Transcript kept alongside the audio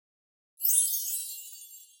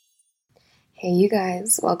Hey, you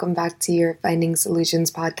guys, welcome back to your Finding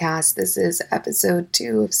Solutions podcast. This is episode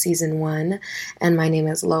 2 of season 1, and my name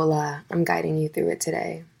is Lola. I'm guiding you through it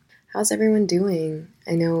today. How's everyone doing?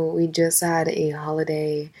 I know we just had a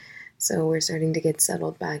holiday, so we're starting to get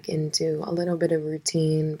settled back into a little bit of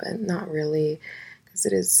routine, but not really, because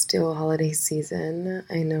it is still holiday season.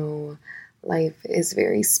 I know life is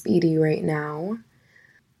very speedy right now.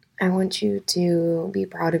 I want you to be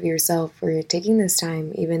proud of yourself for taking this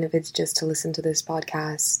time, even if it's just to listen to this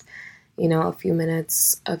podcast. You know, a few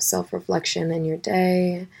minutes of self-reflection in your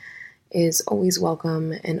day is always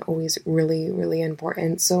welcome and always really, really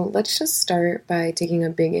important. So let's just start by taking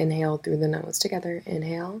a big inhale through the nose together.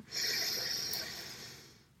 Inhale.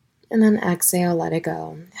 And then exhale, let it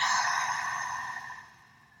go.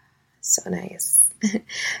 So nice.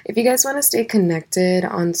 If you guys want to stay connected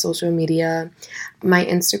on social media, my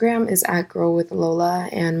Instagram is at Grow with Lola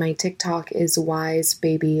and my TikTok is Wise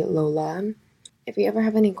Baby Lola. If you ever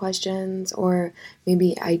have any questions or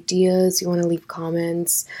maybe ideas, you want to leave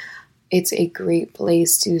comments, it's a great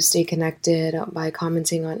place to stay connected by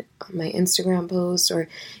commenting on my Instagram post or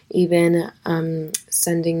even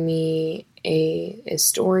sending me a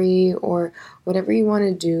story or whatever you want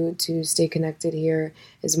to do to stay connected here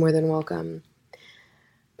is more than welcome.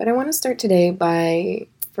 But I want to start today by,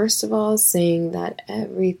 first of all, saying that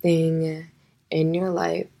everything in your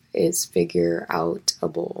life is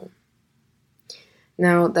figureoutable.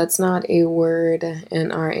 Now, that's not a word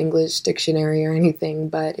in our English dictionary or anything,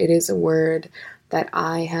 but it is a word that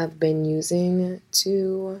I have been using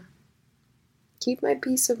to keep my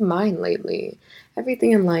peace of mind lately.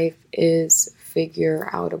 Everything in life is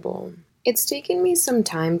figureoutable. It's taken me some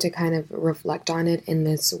time to kind of reflect on it in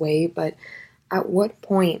this way, but at what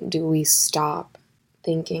point do we stop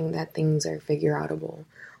thinking that things are figureoutable?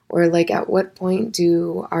 Or at what point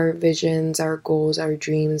do our visions, our goals, our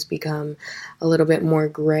dreams become a little bit more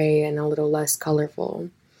gray and a little less colorful?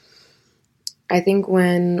 I think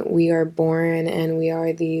when we are born and we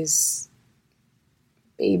are these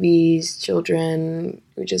babies, children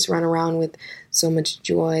who just run around with so much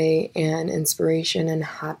joy and inspiration and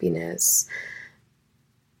happiness,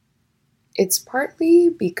 it's partly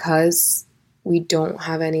because we don't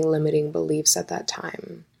have any limiting beliefs at that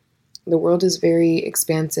time. The world is very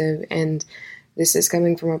expansive, and this is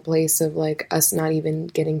coming from a place of us not even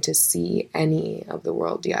getting to see any of the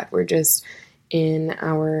world yet. We're just in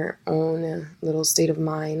our own little state of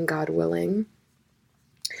mind, God willing.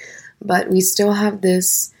 But we still have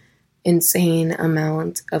this insane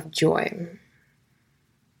amount of joy.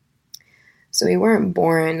 So we weren't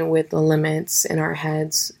born with the limits in our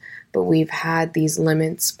heads, but we've had these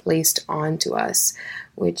limits placed onto us,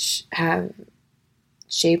 which have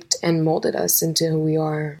shaped and molded us into who we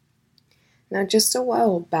are. Now, just a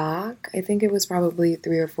while back, I think it was probably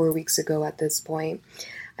 3 or 4 weeks ago at this point,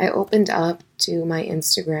 I opened up to my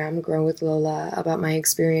Instagram, Grow with Lola, about my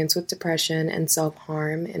experience with depression and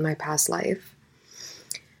self-harm in my past life.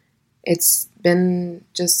 It's been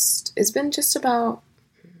just about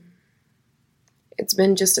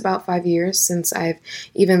 5 years since I've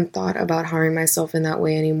even thought about harming myself in that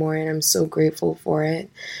way anymore, and I'm so grateful for it.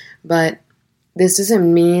 But this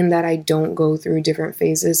doesn't mean that I don't go through different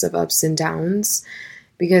phases of ups and downs,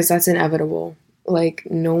 because that's inevitable.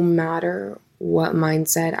 No matter what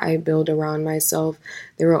mindset I build around myself,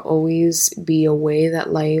 there will always be a way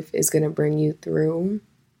that life is going to bring you through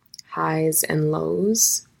highs and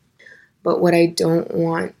lows. But what I don't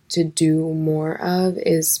want to do more of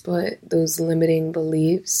is put those limiting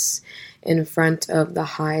beliefs in front of the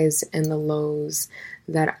highs and the lows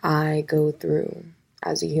that I go through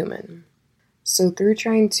as a human. So through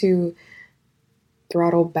trying to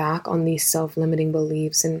throttle back on these self-limiting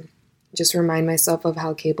beliefs and just remind myself of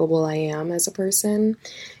how capable I am as a person,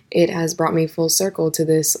 it has brought me full circle to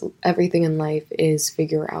this: everything in life is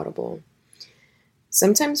figureoutable.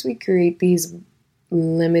 Sometimes we create these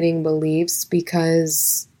limiting beliefs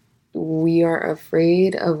because we are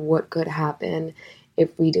afraid of what could happen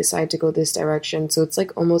if we decide to go this direction. So it's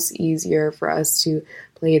almost easier for us to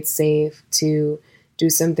play it safe, to do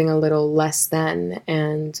something a little less than,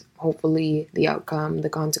 and hopefully the outcome, the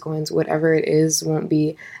consequence, whatever it is, won't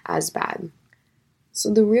be as bad.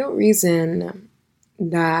 So the real reason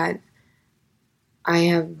that I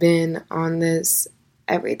have been on this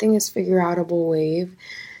everything is figureoutable wave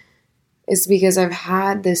is because I've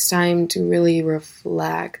had this time to really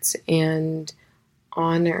reflect and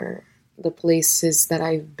honor the places that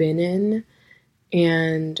I've been in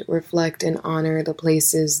and reflect and honor the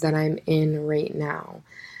places that I'm in right now.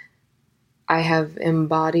 I have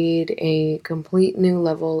embodied a complete new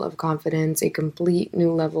level of confidence, a complete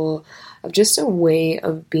new level of just a way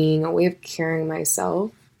of being, a way of carrying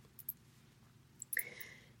myself.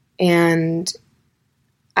 And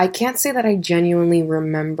I can't say that I genuinely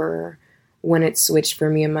remember when it switched for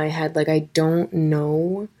me in my head. Like, I don't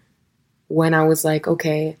know when I was like,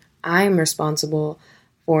 okay, I'm responsible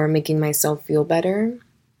for making myself feel better.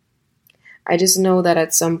 I just know that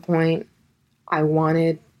at some point I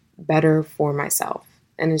wanted better for myself.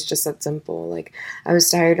 And it's just that simple. Like, I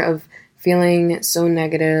was tired of feeling so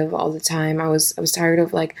negative all the time. I was tired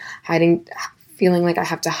of like hiding, feeling like I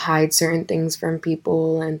have to hide certain things from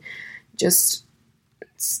people, and just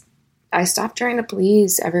I stopped trying to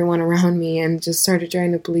please everyone around me and just started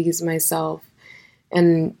trying to please myself.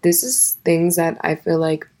 And this is things that I feel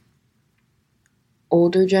like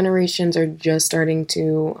older generations are just starting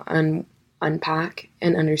to unpack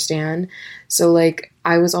and understand. So like,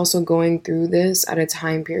 I was also going through this at a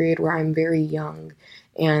time period where I'm very young,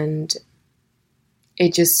 and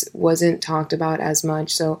it just wasn't talked about as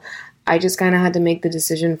much. So I just kind of had to make the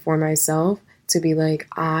decision for myself to be like,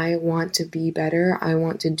 I want to be better. I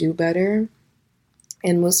want to do better.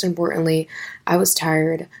 And most importantly, I was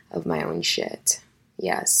tired of my own shit.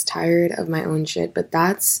 Yes, tired of my own shit. But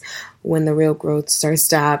that's when the real growth starts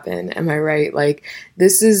to happen. Am I right? Like,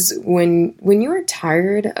 this is when you're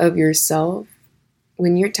tired of yourself,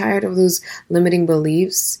 when you're tired of those limiting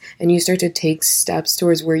beliefs and you start to take steps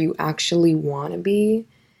towards where you actually want to be,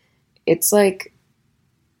 it's like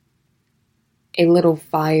a little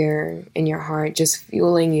fire in your heart just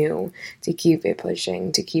fueling you to keep it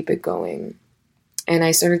pushing, to keep it going. And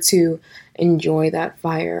I started to enjoy that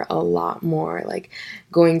fire a lot more. Like,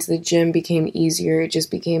 going to the gym became easier. It just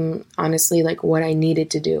became honestly like what I needed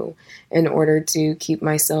to do in order to keep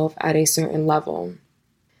myself at a certain level.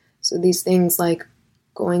 So these things like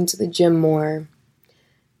going to the gym more,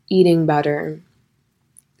 eating better,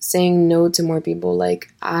 saying no to more people,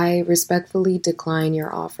 like, I respectfully decline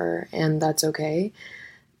your offer and that's okay.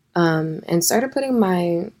 And started putting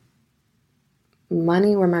my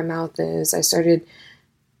money where my mouth is. I started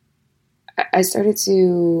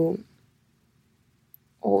to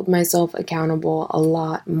hold myself accountable a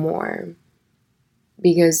lot more,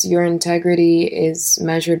 because your integrity is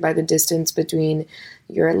measured by the distance between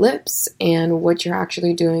your lips and what you're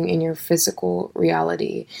actually doing in your physical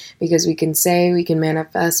reality. Because we can say, we can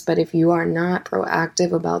manifest, but if you are not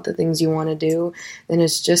proactive about the things you want to do, then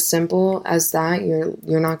it's just simple as that.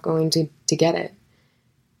 You're not going to get it.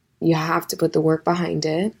 You have to put the work behind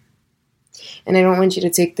it. And I don't want you to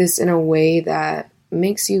take this in a way that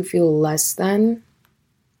makes you feel less than,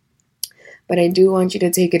 but I do want you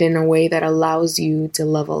to take it in a way that allows you to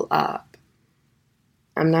level up.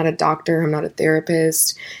 I'm not a doctor, I'm not a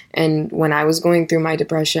therapist, and when I was going through my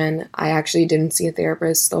depression, I actually didn't see a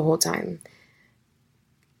therapist the whole time.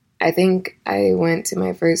 I think I went to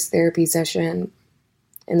my first therapy session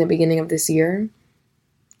in the beginning of this year.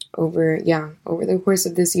 Over the course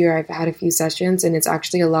of this year, I've had a few sessions, and it's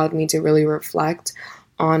actually allowed me to really reflect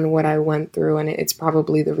on what I went through. And it's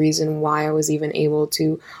probably the reason why I was even able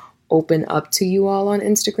to open up to you all on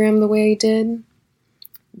Instagram the way I did.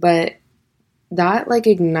 But that like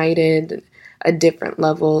ignited a different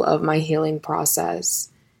level of my healing process.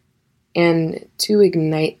 And to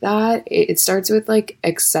ignite that, it starts with like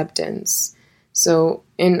acceptance. So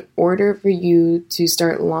in order for you to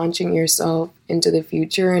start launching yourself into the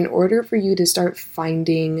future, in order for you to start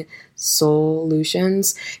finding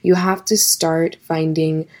solutions, you have to start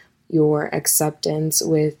finding your acceptance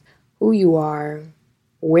with who you are,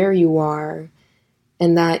 where you are,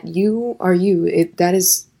 and that you are you. That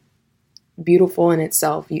is beautiful in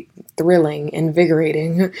itself, thrilling,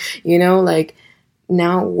 invigorating, like,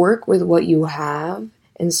 now work with what you have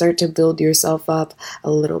and start to build yourself up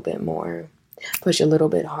a little bit more. Push a little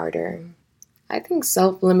bit harder. I think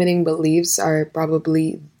self-limiting beliefs are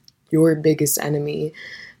probably your biggest enemy,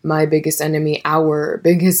 my biggest enemy, our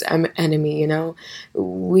biggest enemy,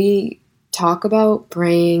 We talk about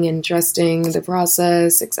praying and trusting the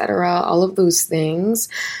process, etc., all of those things,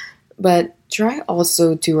 but try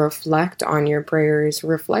also to reflect on your prayers,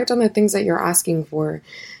 reflect on the things that you're asking for,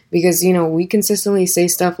 because, we consistently say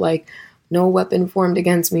stuff like, no weapon formed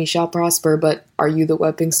against me shall prosper, but are you the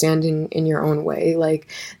weapon standing in your own way? Like,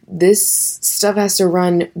 this stuff has to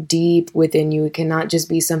run deep within you. It cannot just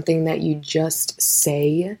be something that you just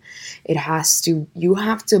say. You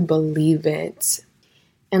have to believe it.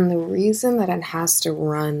 And the reason that it has to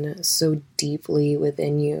run so deeply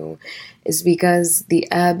within you is because the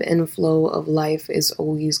ebb and flow of life is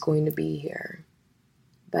always going to be here.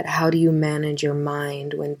 But how do you manage your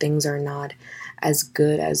mind when things are not as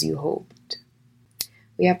good as you hoped?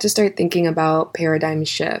 we have to start thinking about paradigm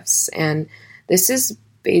shifts. And this is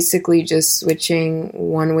basically just switching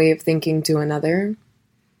one way of thinking to another.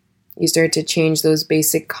 You start to change those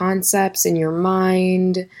basic concepts in your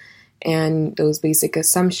mind and those basic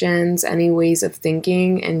assumptions, any ways of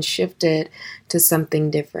thinking, and shift it to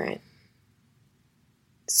something different.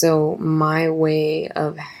 So my way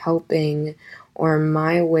of helping, or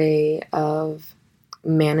my way of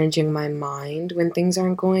managing my mind when things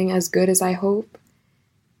aren't going as good as I hope,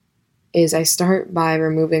 is I start by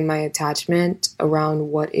removing my attachment around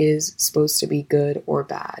what is supposed to be good or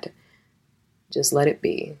bad. Just let it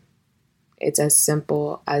be. It's as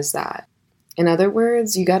simple as that. In other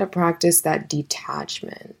words, you got to practice that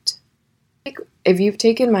detachment. If you've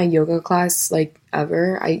taken my yoga class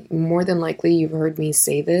ever, more than likely you've heard me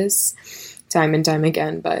say this time and time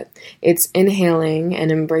again, but it's inhaling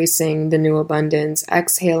and embracing the new abundance,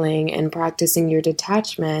 exhaling and practicing your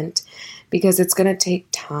detachment, because it's going to take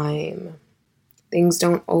time. Things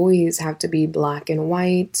don't always have to be black and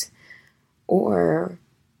white, or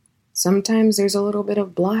sometimes there's a little bit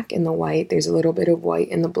of black in the white, there's a little bit of white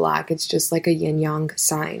in the black. It's just like a yin-yang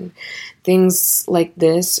sign. Things like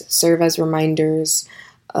this serve as reminders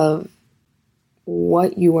of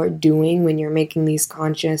what you are doing when you're making these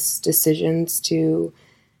conscious decisions to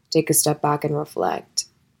take a step back and reflect.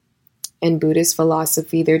 In Buddhist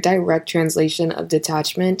philosophy, their direct translation of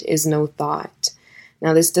detachment is no thought.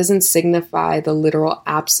 Now, this doesn't signify the literal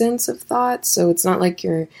absence of thought, so it's not like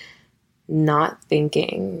you're not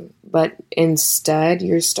thinking, but instead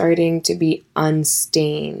you're starting to be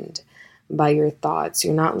unstained by your thoughts.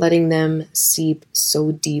 You're not letting them seep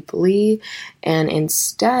so deeply, and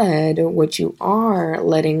instead what you are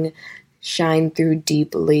letting shine through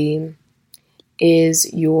deeply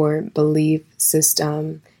is your belief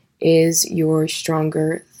system, is your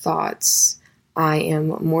stronger thoughts. I am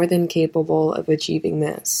more than capable of achieving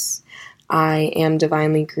this. I am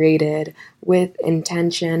divinely created with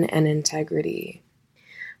intention and integrity.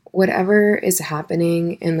 Whatever is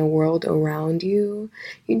happening in the world around you,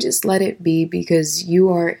 you just let it be, because you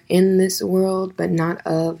are in this world, but not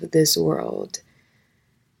of this world.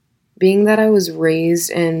 Being that I was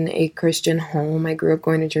raised in a Christian home, I grew up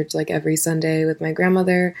going to church every Sunday with my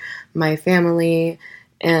grandmother, my family,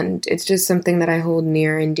 and it's just something that I hold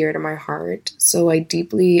near and dear to my heart. So I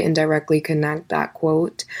deeply and directly connect that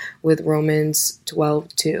quote with Romans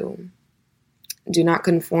 12:2. Do not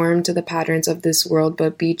conform to the patterns of this world,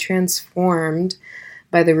 but be transformed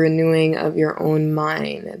by the renewing of your own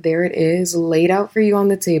mind. There it is, laid out for you on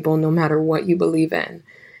the table, no matter what you believe in.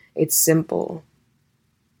 It's simple.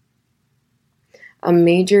 A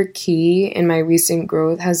major key in my recent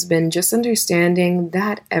growth has been just understanding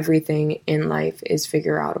that everything in life is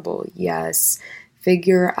figureoutable. Yes,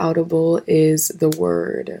 figureoutable is the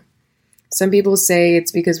word. Some people say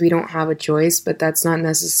it's because we don't have a choice, but that's not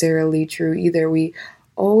necessarily true either. We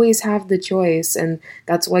always have the choice, and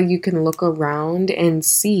that's why you can look around and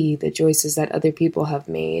see the choices that other people have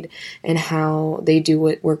made and how they do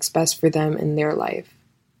what works best for them in their life.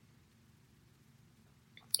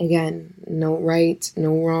 Again, no right,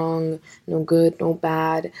 no wrong, no good, no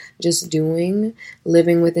bad, just doing,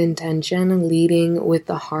 living with intention, leading with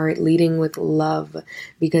the heart, leading with love,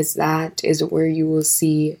 because that is where you will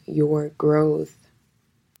see your growth.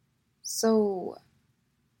 So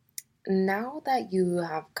now that you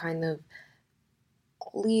have kind of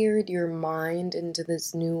cleared your mind into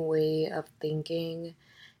this new way of thinking,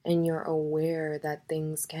 and you're aware that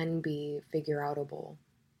things can be figureoutable,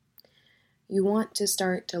 you want to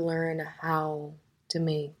start to learn how to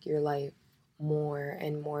make your life more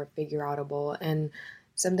and more figureoutable. And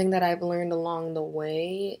something that I've learned along the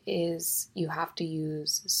way is you have to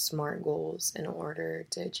use SMART goals in order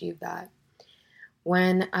to achieve that.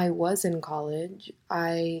 When I was in college,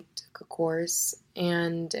 I took a course,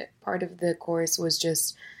 and part of the course was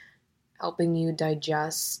just helping you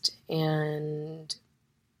digest and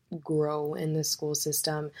grow in the school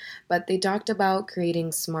system, but they talked about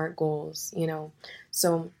creating SMART goals,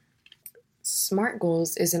 So SMART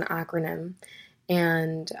goals is an acronym,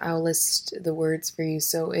 and I'll list the words for you.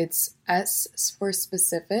 So it's S for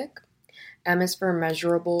specific, M is for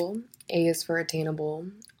measurable, A is for attainable,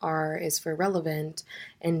 R is for relevant,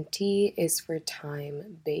 and T is for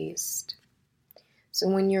time-based. So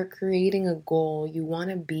when you're creating a goal, you want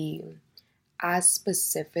to be as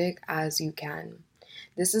specific as you can.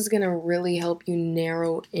 This is going to really help you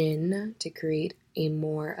narrow in to create a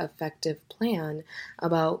more effective plan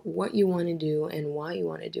about what you want to do and why you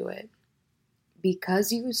want to do it.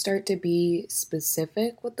 Because you start to be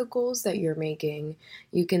specific with the goals that you're making,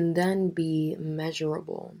 you can then be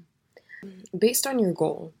measurable. Based on your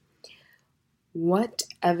goal, What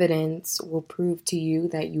evidence will prove to you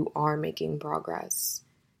that you are making progress?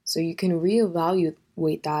 So you can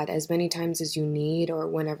reevaluate that as many times as you need or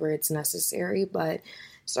whenever it's necessary, but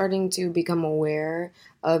starting to become aware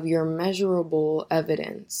of your measurable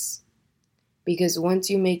evidence. Because once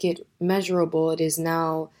you make it measurable, it is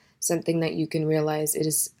now something that you can realize it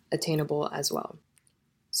is attainable as well.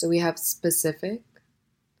 So we have specific,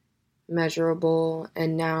 measurable,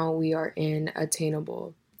 and now we are in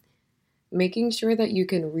attainable. Making sure that you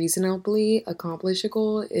can reasonably accomplish a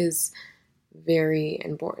goal is very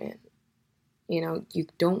important. You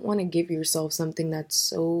don't want to give yourself something that's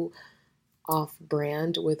so off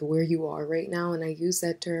brand with where you are right now. And I use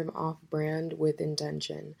that term off brand with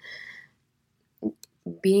intention.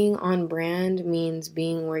 Being on brand means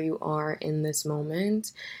being where you are in this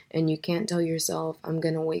moment. And you can't tell yourself, I'm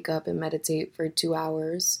going to wake up and meditate for 2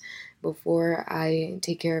 hours before I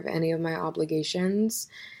take care of any of my obligations.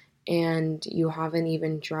 And you haven't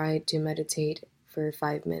even tried to meditate for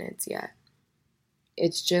 5 minutes yet.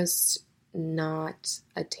 It's just not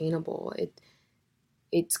attainable.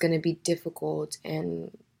 It's going to be difficult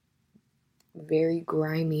and very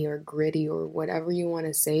grimy or gritty or whatever you want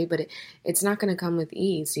to say, but it's not going to come with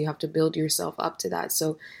ease. You have to build yourself up to that.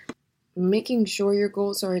 So making sure your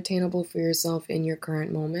goals are attainable for yourself in your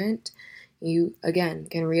current moment, you, again,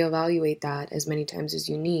 can reevaluate that as many times as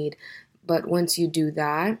you need. But once you do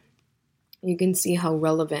that, you can see how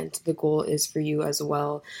relevant the goal is for you as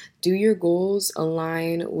well. Do your goals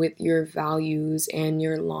align with your values and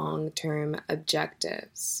your long-term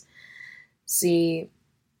objectives? See,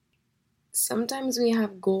 sometimes we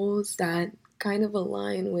have goals that kind of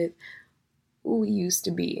align with who we used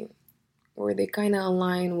to be, or they kind of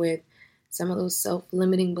align with some of those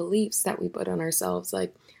self-limiting beliefs that we put on ourselves.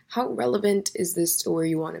 Like, how relevant is this to where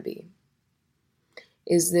you want to be?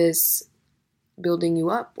 Is this building you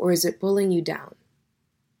up, or is it pulling you down?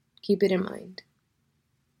 Keep it in mind.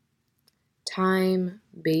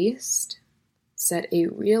 Time-based. Set a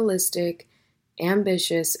realistic,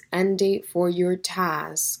 ambitious end date for your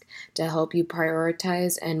task to help you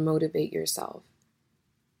prioritize and motivate yourself.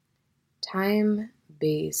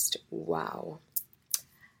 Time-based. Wow.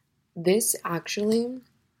 This actually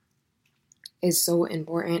is so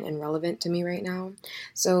important and relevant to me right now.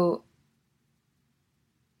 So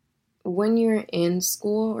when you're in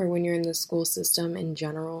school, or when you're in the school system in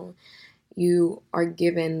general, you are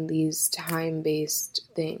given these time-based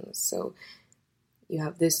things. So you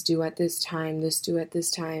have this due at this time, this due at this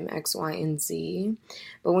time, X, Y, and Z.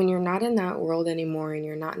 But when you're not in that world anymore and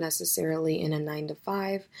you're not necessarily in a 9 to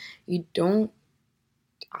 5, you don't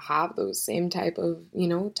have those same type of,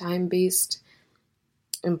 time-based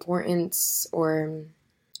importance or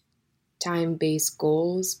time-based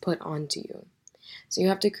goals put onto you. So you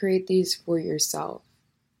have to create these for yourself.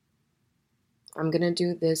 I'm going to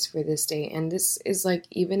do this for this day. And this is like,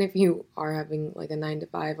 even if you are having like a 9 to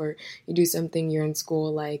 5 or you do something, you're in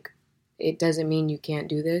school, like, it doesn't mean you can't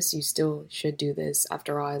do this. You still should do this.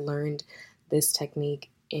 After all, I learned this technique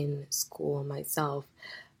in school myself.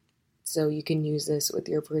 So you can use this with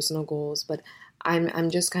your personal goals. But I'm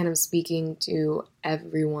just kind of speaking to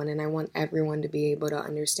everyone, and I want everyone to be able to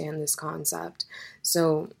understand this concept.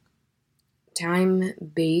 So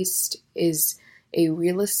time-based is a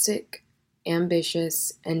realistic,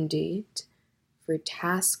 ambitious end date for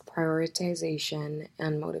task prioritization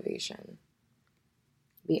and motivation.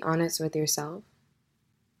 Be honest with yourself.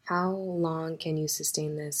 How long can you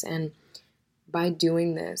sustain this? And by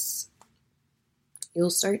doing this, you'll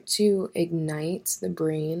start to ignite the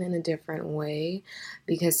brain in a different way,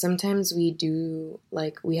 because sometimes we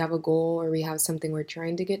have a goal or we have something we're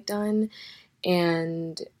trying to get done,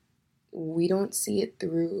 and we don't see it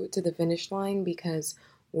through to the finish line because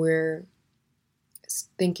we're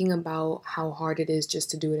thinking about how hard it is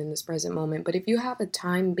just to do it in this present moment. But if you have a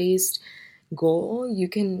time-based goal, you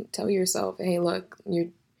can tell yourself, hey, look,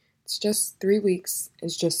 it's just 3 weeks,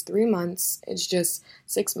 it's just 3 months, it's just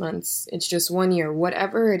 6 months, it's just 1 year.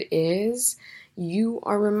 Whatever it is, you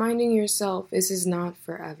are reminding yourself this is not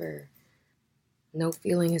forever. No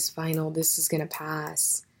feeling is final. This is going to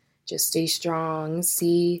pass. Just stay strong,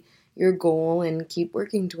 see your goal, and keep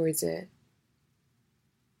working towards it.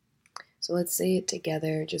 So let's say it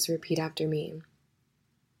together. Just repeat after me.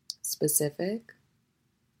 Specific,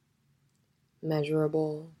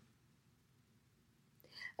 measurable,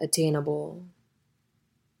 attainable,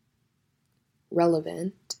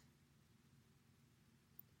 relevant,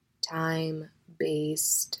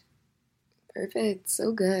 time-based. Perfect.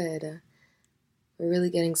 So good. We're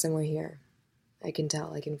really getting somewhere here. I can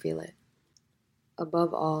tell. I can feel it.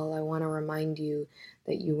 Above all, I want to remind you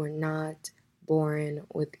that you were not born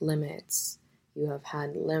with limits. You have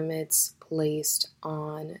had limits placed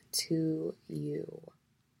on to you.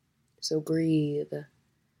 So breathe.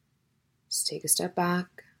 Just take a step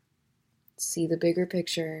back, see the bigger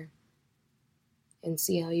picture, and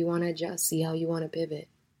see how you want to adjust, see how you want to pivot.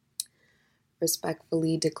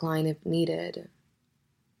 Respectfully decline if needed,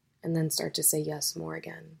 and then start to say yes more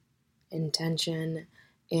again. Intention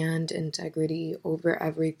and integrity over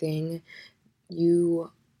everything.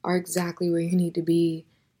 You are exactly where you need to be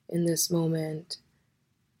in this moment.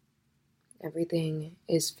 Everything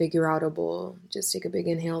is figureoutable. Just take a big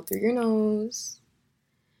inhale through your nose.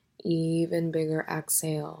 Even bigger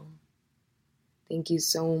exhale. Thank you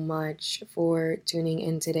so much for tuning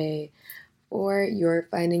in today for your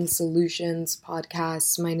Finding Solutions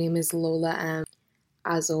podcast. My name is Lola M.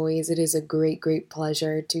 As always, it is a great, great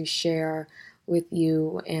pleasure to share with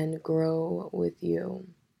you and grow with you.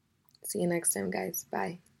 See you next time, guys.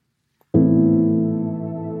 Bye.